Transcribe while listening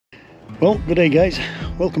Well, good day guys,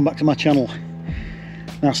 welcome back to my channel.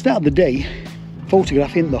 Now I started the day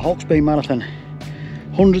photographing the Hawke's Bay Marathon.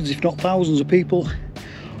 Hundreds if not thousands of people,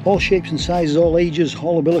 all shapes and sizes, all ages,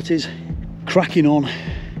 all abilities, cracking on,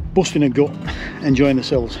 busting a gut, enjoying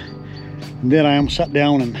themselves. And there I am sat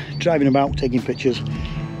down and driving about taking pictures.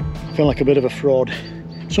 I feel like a bit of a fraud.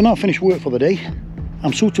 So now I've finished work for the day,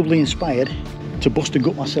 I'm suitably inspired to bust a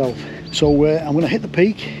gut myself. So I'm going to hit the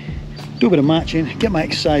peak, do a bit of marching, get my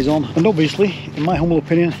exercise on, and obviously, in my humble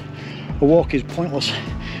opinion, a walk is pointless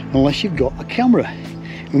unless you've got a camera,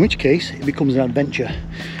 in which case it becomes an adventure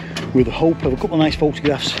with the hope of a couple of nice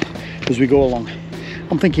photographs as we go along.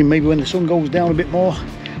 I'm thinking maybe when the sun goes down a bit more,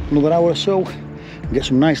 another hour or so, and get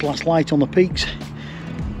some nice last light on the peaks,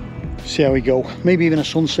 see how we go. Maybe even a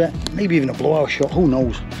sunset, maybe even a blowout shot, who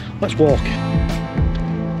knows. Let's walk.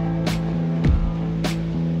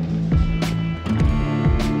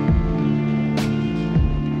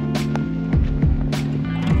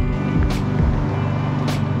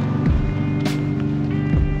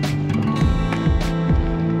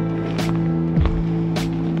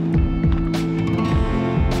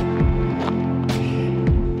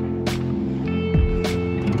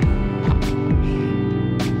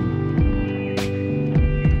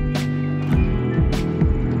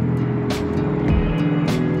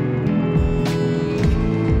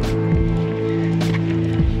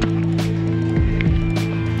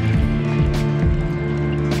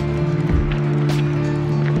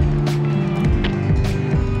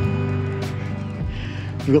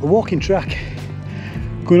 We've got the walking track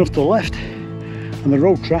going off to the left and the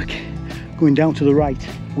road track going down to the right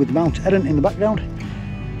with Mount Errrr in the background.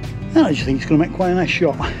 And I just think it's going to make quite a nice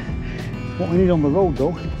shot. What we need on the road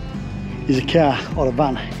though is a car or a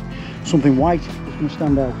van, something white that's going to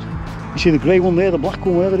stand out. You see the grey one there, the black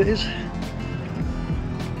one, whatever it is.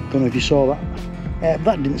 Don't know if you saw that.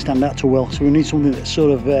 That didn't stand out too well, so we need something that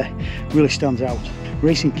sort of really stands out.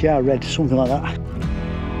 Racing car red, something like that.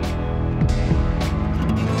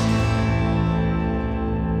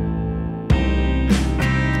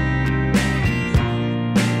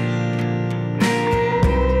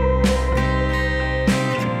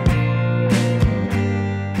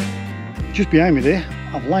 Just behind me there,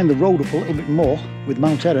 I've lined the road up a little bit more with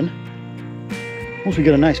Mount Errrr. Once we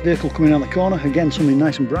get a nice vehicle coming around the corner, again something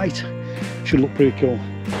nice and bright, should look pretty cool.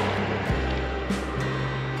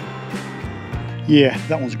 Yeah,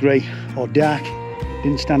 that one's grey or dark,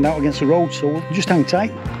 didn't stand out against the road, so we'll just hang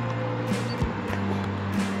tight.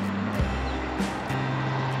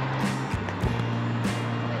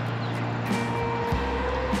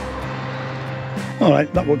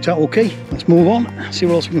 Alright, that worked out okay. Let's move on, see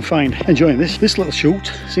what else we can find. Enjoying this. This little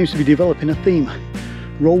shoot seems to be developing a theme.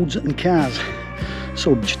 Roads and cars.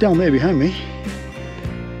 So just down there behind me,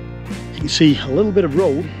 you can see a little bit of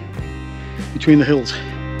road between the hills.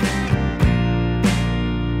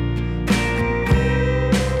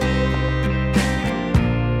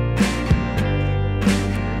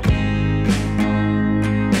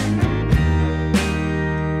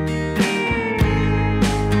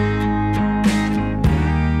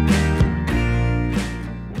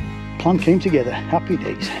 Plan came together, happy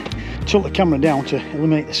days. Took the camera down to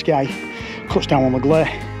eliminate the sky, cuts down on the glare.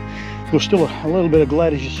 There's still a little bit of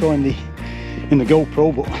glare as you saw in the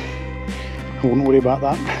GoPro, but I wouldn't worry about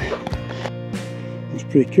that. That's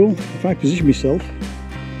pretty cool. If I position myself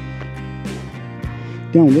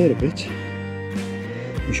down there a bit,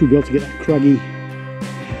 I should be able to get that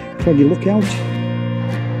craggy lookout.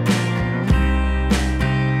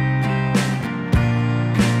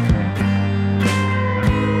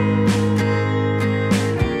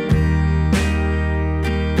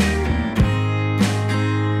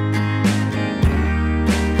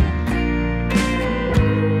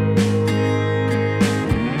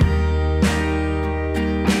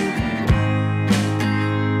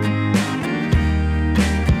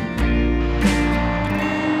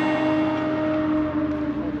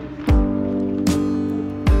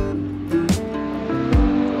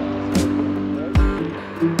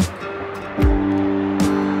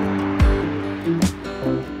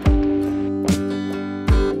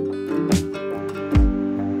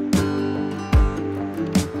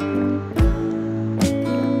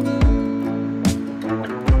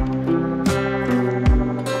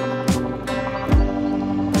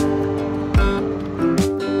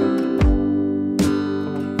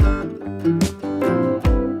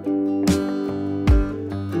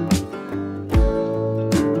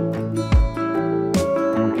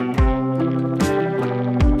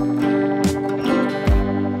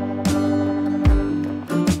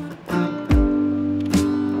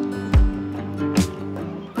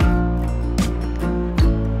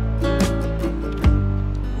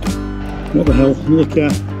 What the hell, another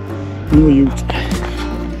car, another ute.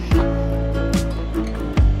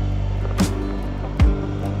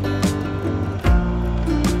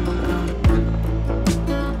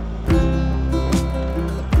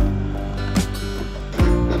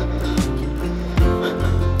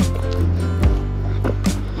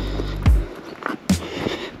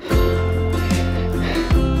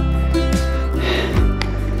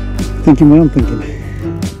 Thinking what I'm thinking.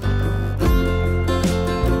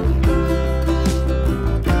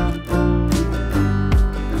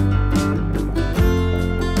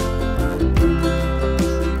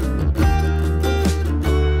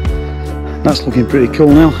 That's looking pretty cool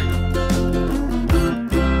now.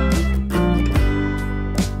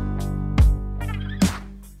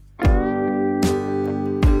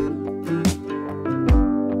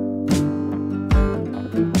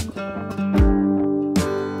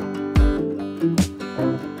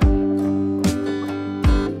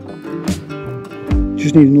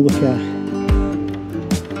 Just need another car.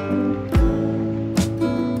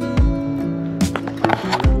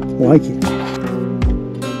 Like it.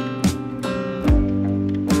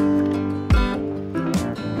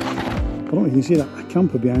 I don't know if you can see that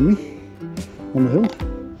camper behind me on the hill.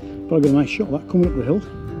 Probably got a nice shot of that coming up the hill.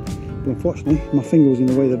 But unfortunately my finger was in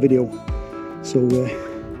the way of the video. So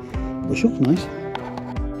the shot's nice.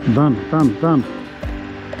 Van.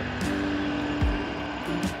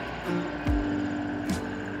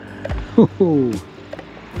 Oh,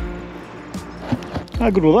 how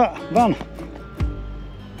good was that, van?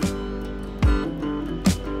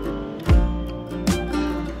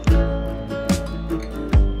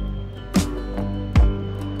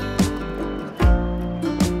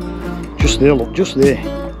 Just there, look, just there.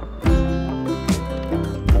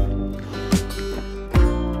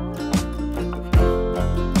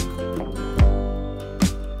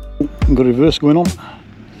 I've got reverse going on.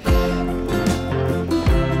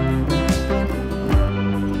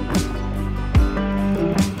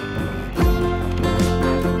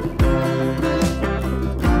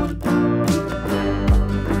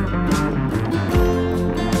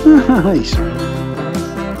 Nice.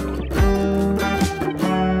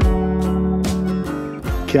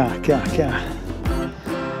 Car.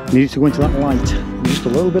 Needed to go into that light. Just a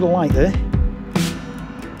little bit of light there.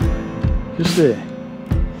 Just there.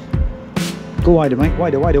 Go wider, mate.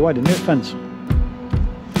 Wider. Near the fence.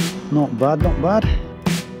 Not bad.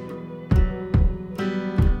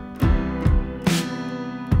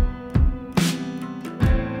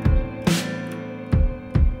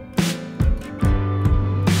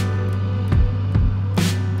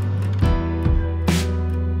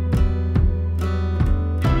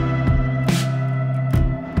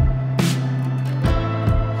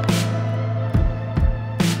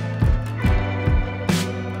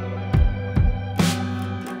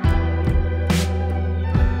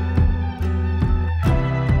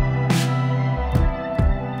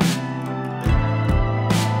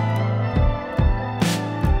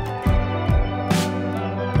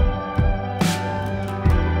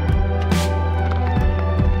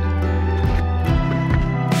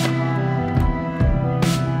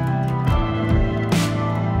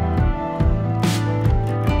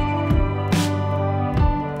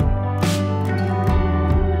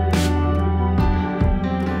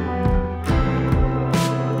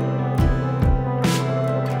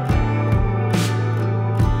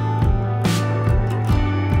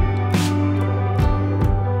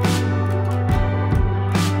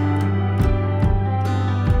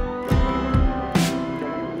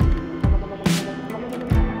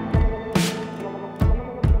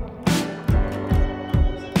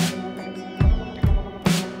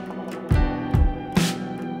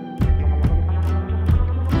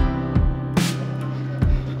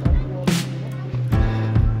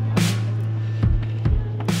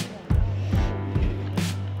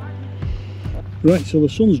 Right, so the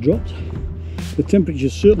sun's dropped, the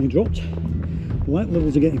temperature's certainly dropped, the light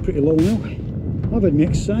levels are getting pretty low now. I've had my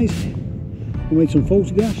exercise, I made some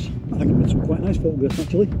photographs. I think I made some quite nice photographs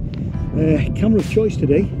actually. Camera of choice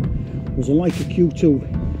today was a Leica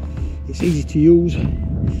Q2. It's easy to use,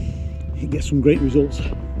 it gets some great results.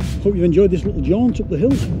 Hope you've enjoyed this little jaunt up the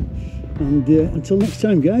hills, and until next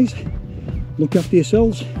time guys, look after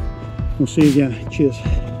yourselves, we'll see you again. Cheers.